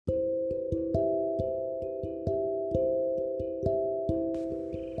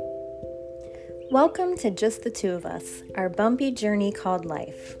Welcome to Just the Two of Us, our bumpy journey called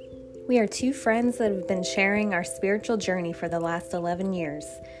life. We are two friends that have been sharing our spiritual journey for the last 11 years.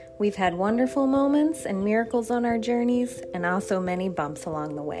 We've had wonderful moments and miracles on our journeys, and also many bumps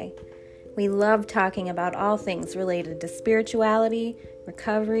along the way. We love talking about all things related to spirituality,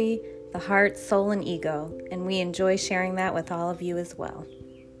 recovery, the heart, soul, and ego, and we enjoy sharing that with all of you as well.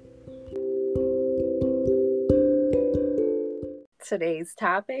 Today's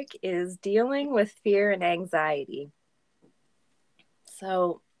topic is dealing with fear and anxiety.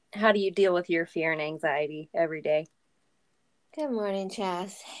 So, how do you deal with your fear and anxiety every day? Good morning,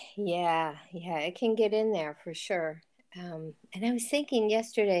 Chas. Yeah, it can get in there for sure. And I was thinking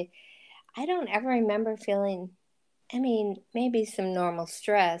yesterday, I don't ever remember feeling, maybe some normal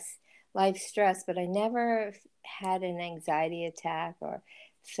stress, life stress, but I never had an anxiety attack or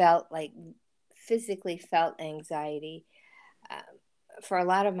physically felt anxiety for a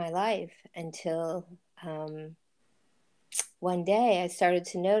lot of my life until one day I started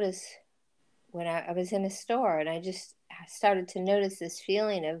to notice when I was in a store and I started to notice this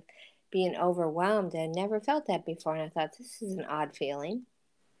feeling of being overwhelmed. I never felt that before. And I thought, this is an odd feeling.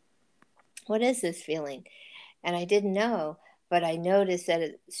 What is this feeling? And I didn't know, but I noticed that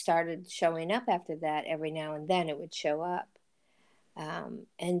it started showing up after that. Every now and then it would show up.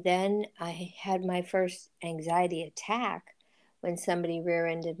 And then I had my first anxiety attack when somebody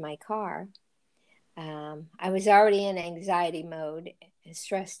rear-ended my car. I was already in anxiety mode,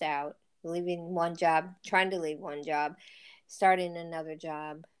 stressed out, leaving one job, trying to leave one job, starting another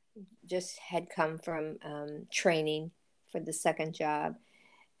job. Just had come from training for the second job,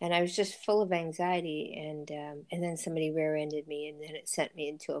 and I was just full of anxiety. And then somebody rear-ended me, and then it sent me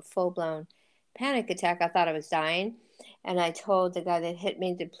into a full-blown panic attack. I thought I was dying, and I told the guy that hit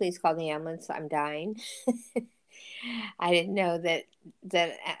me to please call the ambulance. I'm dying. I didn't know that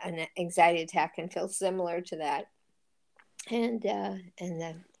an anxiety attack can feel similar to that. And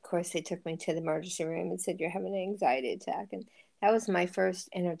then, of course, they took me to the emergency room and said, you're having an anxiety attack. And that was my first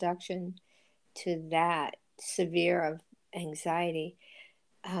introduction to that severe of anxiety.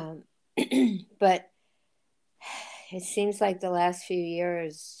 But it seems like the last few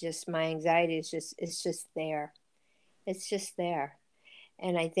years, just my anxiety is just there. It's just there.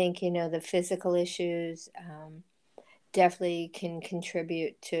 And I think, the physical issues definitely can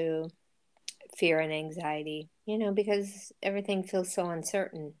contribute to fear and anxiety, because everything feels so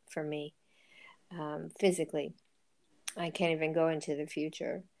uncertain for me physically. I can't even go into the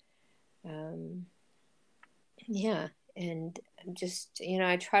future. Yeah. And just,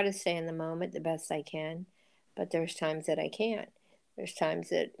 I try to stay in the moment the best I can, but there's times that I can't. There's times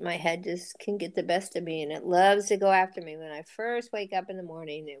that my head just can get the best of me, and it loves to go after me. When I first wake up in the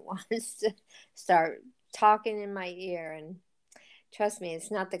morning, it wants to start talking in my ear. And trust me, it's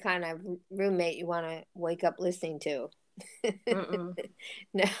not the kind of roommate you want to wake up listening to.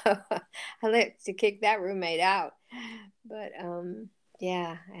 No, I like to kick that roommate out. But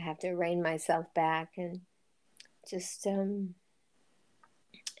yeah, I have to rein myself back and just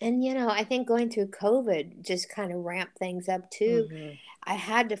I think going through COVID just kind of ramped things up too. Mm-hmm. I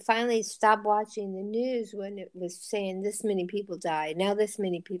had to finally stop watching the news when it was saying this many people died. Now this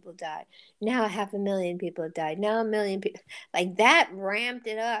many people died. Now 500,000 people died. Now 1,000,000 people. Like that ramped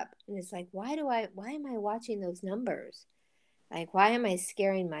it up. And it's like, why am I watching those numbers? Like, why am I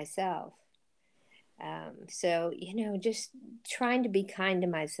scaring myself? So, just trying to be kind to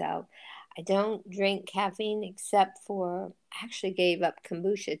myself. I don't drink caffeine except for, I actually gave up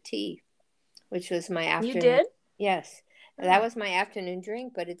kombucha tea, which was my You afternoon. did? Yes, that was my afternoon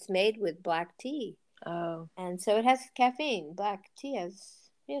drink, but it's made with black tea. Oh. And so it has caffeine. Black tea has,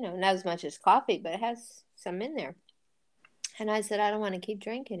 not as much as coffee, but it has some in there. And I said, I don't want to keep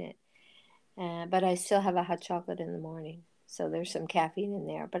drinking it. But I still have a hot chocolate in the morning. So there's some caffeine in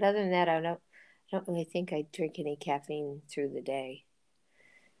there. But other than that, I don't really think I drink any caffeine through the day.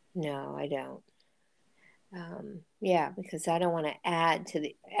 No, I don't. Yeah, because I don't want to add to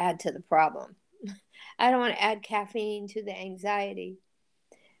the problem. I don't want to add caffeine to the anxiety.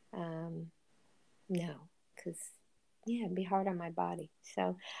 No, because it'd be hard on my body.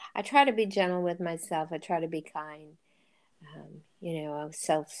 So I try to be gentle with myself. I try to be kind. I'll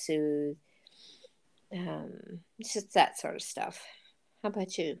self-soothe. It's just that sort of stuff. How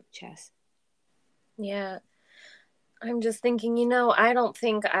about you, Chess? Yeah. I'm just thinking, I don't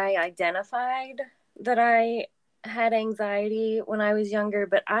think I identified that I had anxiety when I was younger,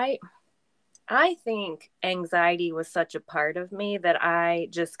 but I think anxiety was such a part of me that I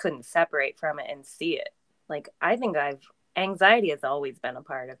just couldn't separate from it and see it. Like, I think anxiety has always been a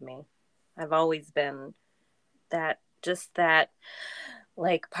part of me. I've always been that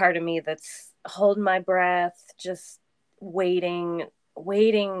like part of me that's holding my breath, just waiting,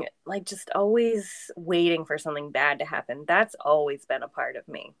 like just always waiting for something bad to happen. That's always been a part of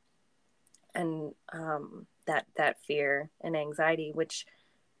me. And that fear and anxiety, which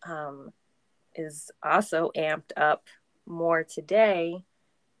um, is also amped up more today.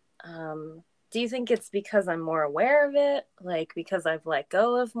 Do you think it's because I'm more aware of it? Like because I've let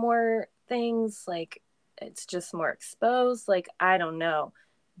go of more things? Like it's just more exposed? Like I don't know.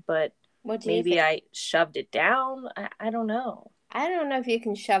 But What do you maybe think? I shoved it down. I don't know. I don't know if you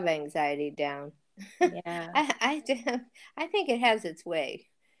can shove anxiety down. Yeah. I think it has its way.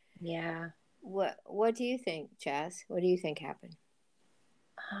 Yeah. What do you think, Chas? What do you think happened?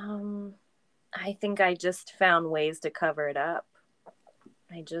 Um, I think I just found ways to cover it up.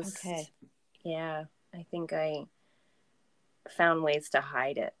 I Okay. just, yeah, I think I found ways to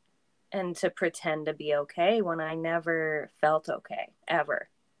hide it and to pretend to be okay when I never felt okay ever.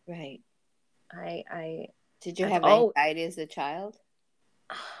 Right. I I Did you I've have oh anxiety as a child?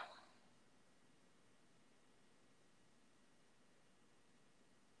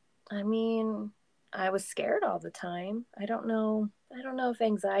 I mean, I was scared all the time. I don't know if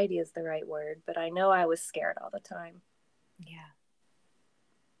anxiety is the right word, but I know I was scared all the time. Yeah.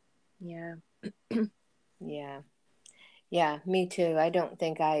 Yeah. Yeah. Yeah, me too. I don't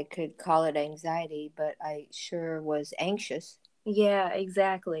think I could call it anxiety, but I sure was anxious. Yeah,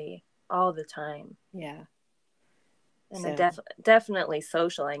 exactly. All the time. Yeah. And a So, definitely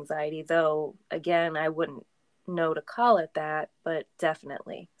social anxiety, though again, I wouldn't know to call it that, but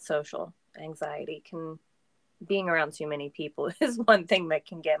definitely social anxiety can being around too many people is one thing that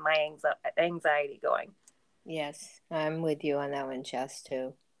can get my anxiety going. yes, I'm with you on that one, Chess,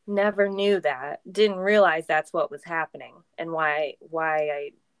 too. Never knew that. Didn't realize that's what was happening and why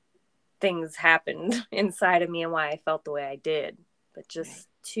I things happened inside of me and why I felt the way I did. But Right. just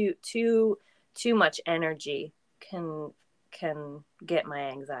too much energy can get my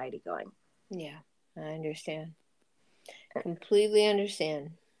anxiety going. Yeah, I understand. Completely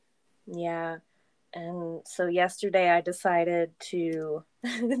understand. Yeah. And so yesterday I decided to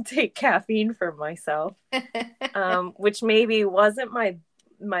take caffeine for myself, which maybe wasn't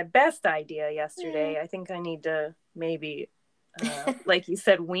my best idea yesterday. I think I need to maybe, like you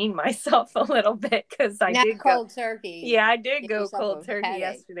said, wean myself a little bit because Not cold turkey. yeah, I did Give go yourself cold a turkey headache.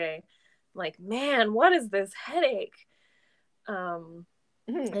 yesterday. Like, man, what is this headache? Um,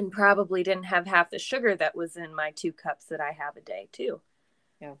 and probably didn't have half the sugar that was in my 2 cups that I have a day too.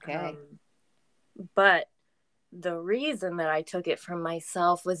 Okay. Um, but the reason that I took it from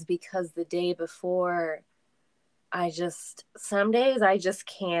myself was because the day before, some days I just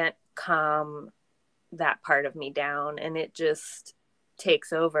can't calm that part of me down and it just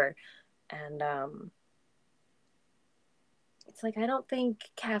takes over. And it's like, I don't think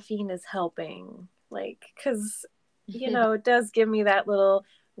caffeine is helping. Like, because, it does give me that little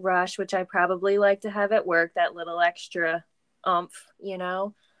rush, which I probably like to have at work, that little extra oomph.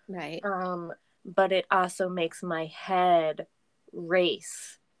 Right. Um, but it also makes my head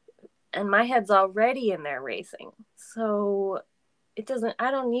race. And my head's already in there racing. So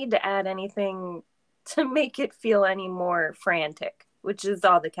I don't need to add anything to make it feel any more frantic, which is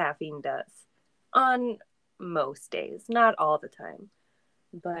all the caffeine does on most days, not all the time.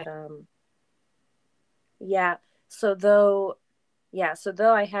 But Right. yeah, so though so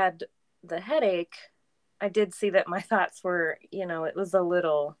though I had the headache, I did see that my thoughts were, it was a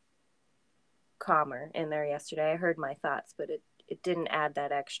little calmer in there yesterday. I heard my thoughts, but it didn't add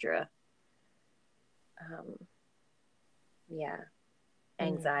that extra um yeah,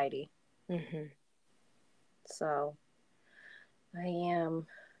 anxiety. Mm-hmm. So I am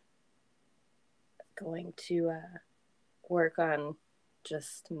going to work on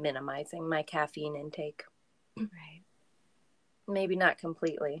just minimizing my caffeine intake. Right. Maybe not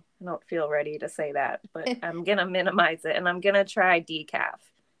completely. I don't feel ready to say that, but I'm going to minimize it and I'm going to try decaf,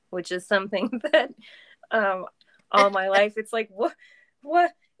 which is something that um, all my life it's like,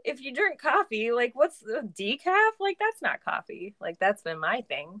 what? If you drink coffee, like, what's the decaf? Like, that's not coffee. Like, that's been my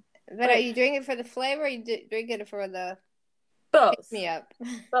thing. But are But you drinking it for the flavor or you drink it for the pick both. me up?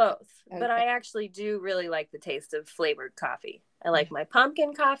 Both, but Okay. I actually do really like the taste of flavored coffee. I like my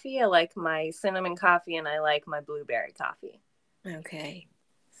pumpkin coffee, I like my cinnamon coffee, and I like my blueberry coffee. Okay.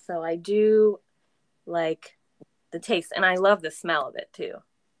 So I do like the taste, and I love the smell of it too.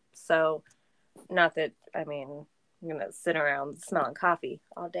 So, not that, I mean, I'm gonna sit around smelling coffee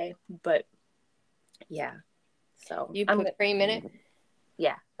all day, but yeah. So You put cream in it?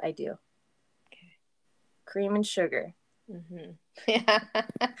 yeah, I do. Okay. Cream and sugar. Mm-hmm.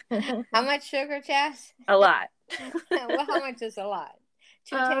 Yeah. How much sugar, Jess? A lot. Well, how much is a lot?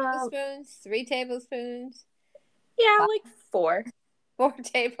 2 Um, tablespoons, 3 tablespoons, yeah, 5, like 4. 4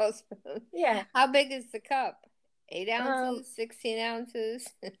 tablespoons. Yeah. How big is the cup? 8 Um, ounces, 16 ounces?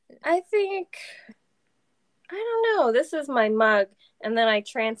 I think I don't know. This is my mug, and then I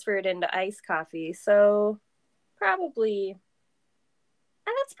transfer it into iced coffee. So probably,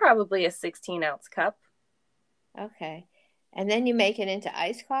 that's probably a 16-ounce cup. Okay. And then you make it into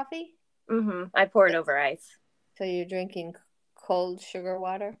iced coffee? I pour it over ice. So you're drinking cold sugar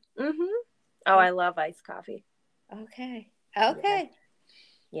water? Oh, Oh, I love iced coffee. okay. Yeah. Okay.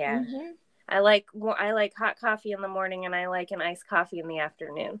 Yeah. Mm-hmm. I like hot coffee in the morning, and I like an iced coffee in the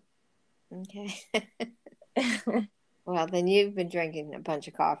afternoon. Okay. Well, then you've been drinking a bunch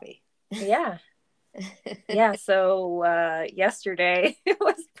of coffee. Yeah. Yeah, so yesterday it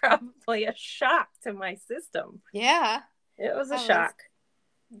was probably a shock to my system. Yeah. It was a I was shock.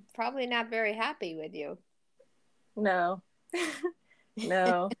 probably not very happy with you. No.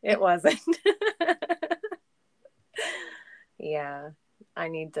 No, it wasn't. Yeah,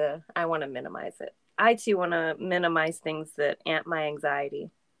 I want to minimize it. I too want to minimize things that amp my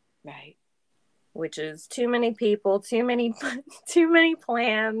anxiety, Right. which is too many people, too many too many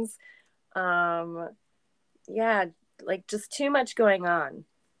plans. Um yeah, like just too much going on.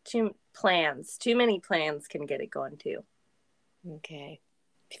 Too many plans can get it going too. Okay.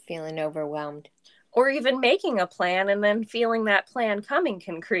 Feeling overwhelmed. Or even making a plan and then feeling that plan coming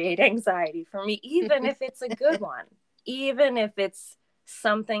can create anxiety for me, even if it's a good one. Even if it's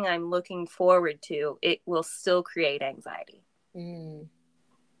something I'm looking forward to, it will still create anxiety. Mm,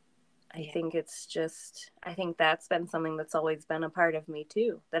 yeah. I think that's been something that's always been a part of me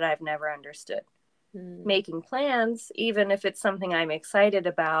too, that I've never understood. Mm, Making plans, even if it's something I'm excited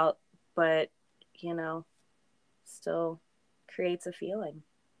about, but, you know, still creates a feeling.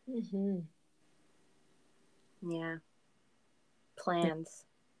 mm-hmm. Yeah. Plans.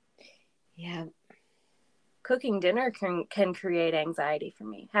 Yeah. Cooking dinner can create anxiety for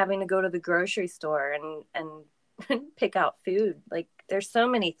me. Having to go to the grocery store and pick out food. Like there's so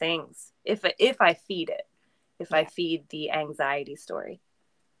many things. If I feed it, if I Yeah. feed the anxiety story.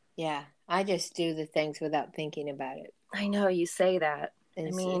 Yeah. I just do the things without thinking about it. I know you say that. I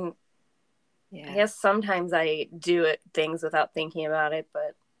It's, mean, I yeah. guess sometimes I do it things without thinking about it,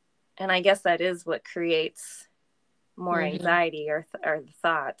 but and I guess that is what creates more Mm-hmm. anxiety or the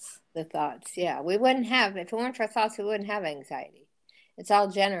thoughts. The thoughts. Yeah. We wouldn't have, if it weren't for thoughts, we wouldn't have anxiety. It's all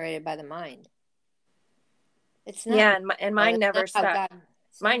generated by the mind. It's not, Yeah, and no, mine never stopped.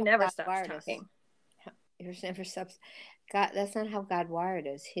 it's not Mine how never God stops wired us. talking. Yours never stops. God, that's not how God wired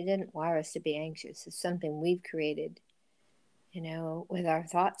us. He didn't wire us to be anxious. It's something we've created, with our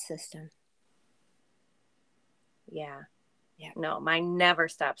thought system. Yeah. Yeah. No, mine never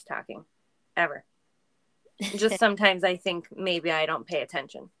stops talking. Ever. Just sometimes I think maybe I don't pay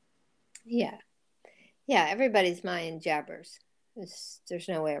attention. Yeah. Yeah. Everybody's mind jabbers. There's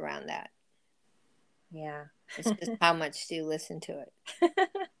no way around that. Yeah. It's just how much do you listen to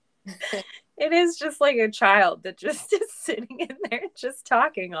it? It is just like a child that just is sitting in there just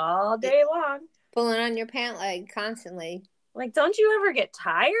talking all day long. Pulling on your pant leg constantly. Like, don't you ever get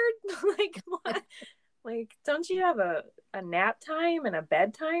tired? Like, what? Like, don't you have a nap time and a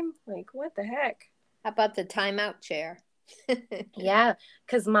bedtime? Like, what the heck? How about the timeout chair? Yeah,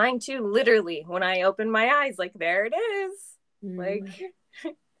 because mine too, literally, when I open my eyes, like, there it is. Like,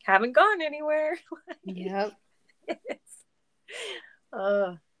 Mm, haven't gone anywhere. yep. It's,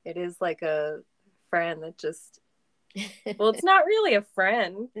 uh, it is like a friend that just, well, it's not really a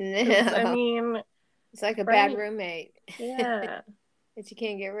friend. I No. mean, It's like a bad friend, roommate yeah, that you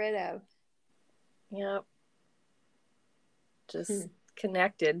can't get rid of. yeah, just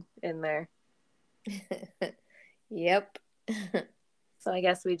connected in there. Yep. So I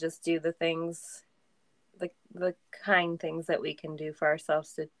guess we just do the things, the kind things that we can do for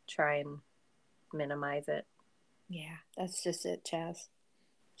ourselves to try and minimize it. Yeah, that's just it, Chaz.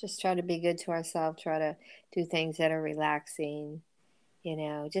 Just try to be good to ourselves, try to do things that are relaxing,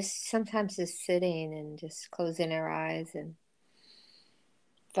 just sometimes just sitting and just closing our eyes and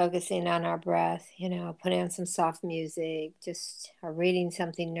focusing on our breath, putting on some soft music, just or reading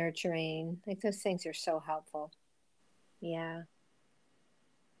something nurturing. Like those things are so helpful. Yeah.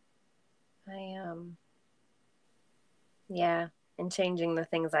 Yeah, and changing the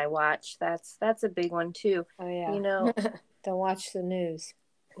things I watch. That's a big one too. Oh yeah. You know, Don't watch the news.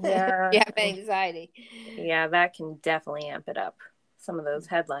 yeah. You have anxiety. Yeah, that can definitely amp it up. Some of those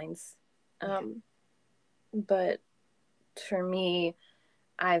headlines. Yeah. But for me,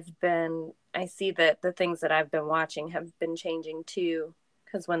 I see that the things that I've been watching have been changing too.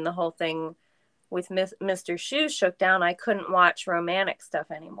 Because when the whole thing with Mr. Shoes shook down, I couldn't watch romantic stuff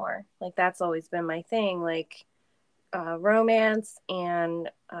anymore. Like, that's always been my thing, like romance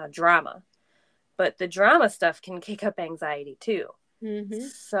and drama. But the drama stuff can kick up anxiety too. Mm-hmm.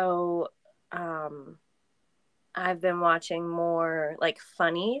 So I've been watching more like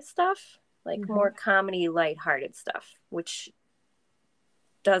funny stuff, like more comedy, lighthearted stuff, which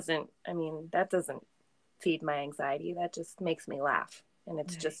that doesn't feed my anxiety. That just makes me laugh. And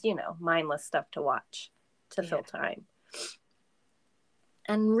it's just, mindless stuff to watch to fill time.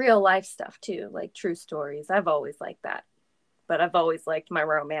 And real life stuff too, like true stories. I've always liked that. But I've always liked my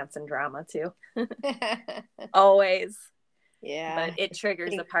romance and drama too. Always. Yeah. But it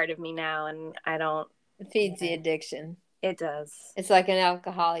triggers a part of me now, and I don't. It feeds the addiction. It does. It's like an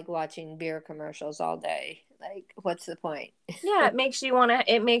alcoholic watching beer commercials all day. Like, what's the point? Yeah, it makes you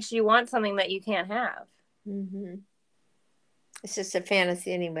want something that you can't have. Mm-hmm. It's just a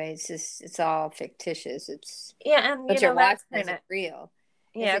fantasy anyway. It's all fictitious. And what you're watching isn't real.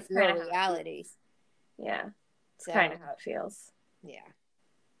 Yeah, it's real reality. Yeah, it's kind of how it feels. Yeah,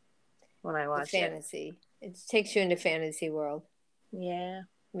 when I watch fantasy, it takes you into fantasy world. Yeah,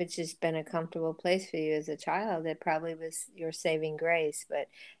 which has been a comfortable place for you as a child. It probably was your saving grace, but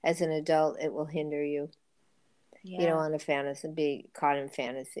as an adult, it will hinder you. Yeah. You don't want to be caught in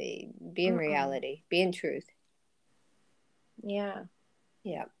fantasy. Be in reality. Be in truth. Yeah.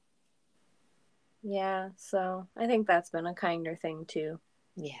 Yeah. Yeah. So I think that's been a kinder thing too.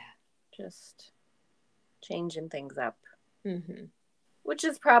 Yeah. Just changing things up. Mm-hmm. Which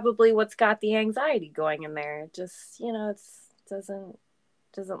is probably what's got the anxiety going in there. It just, it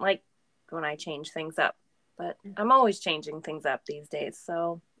doesn't like when I change things up. But I'm always changing things up these days.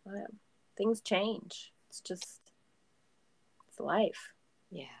 So things change. It's life.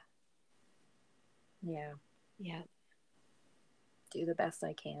 Yeah. Yeah. Yeah. Do the best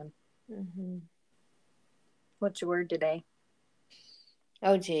I can. Mm-hmm. What's your word today?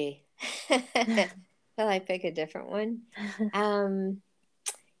 Oh, gee. Shall I pick a different one? I'm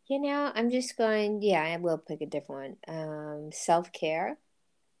just I will pick a different one. Self-care,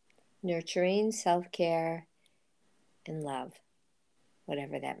 nurturing, self-care, and love,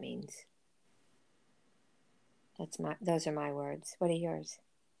 whatever that means. Those are my words. What are yours?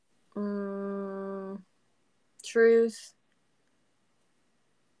 Truth,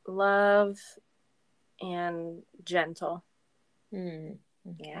 love, and gentle. Okay.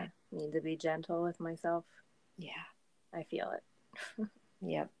 Yeah, need to be gentle with myself. Yeah, I feel it.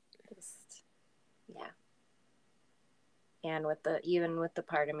 Yep. And even with the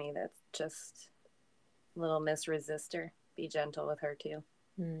part of me that's just little Miss Resistor, be gentle with her too.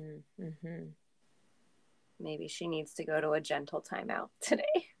 Mm-hmm. Maybe she needs to go to a gentle timeout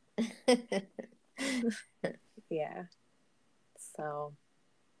today. Yeah. So,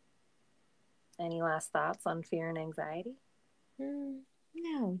 any last thoughts on fear and anxiety?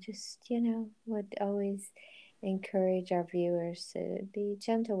 No, just, would always encourage our viewers to be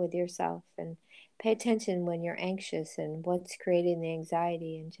gentle with yourself and pay attention when you're anxious and what's creating the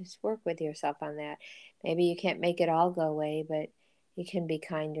anxiety, and just work with yourself on that. Maybe you can't make it all go away, but you can be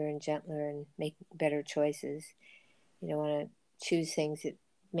kinder and gentler and make better choices. You don't want to choose things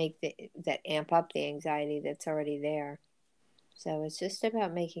that amp up the anxiety that's already there. So it's just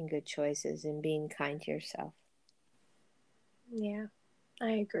about making good choices and being kind to yourself. Yeah,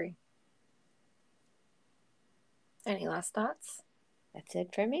 I agree. Any last thoughts? That's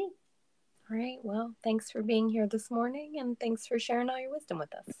it for me. All right. Well, thanks for being here this morning, and thanks for sharing all your wisdom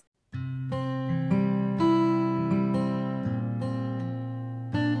with us.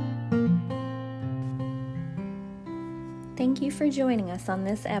 Thank you for joining us on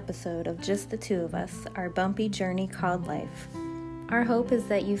this episode of Just the Two of Us, our bumpy journey called life. Our hope is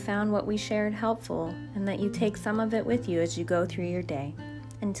that you found what we shared helpful and that you take some of it with you as you go through your day.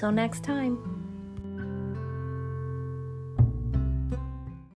 Until next time.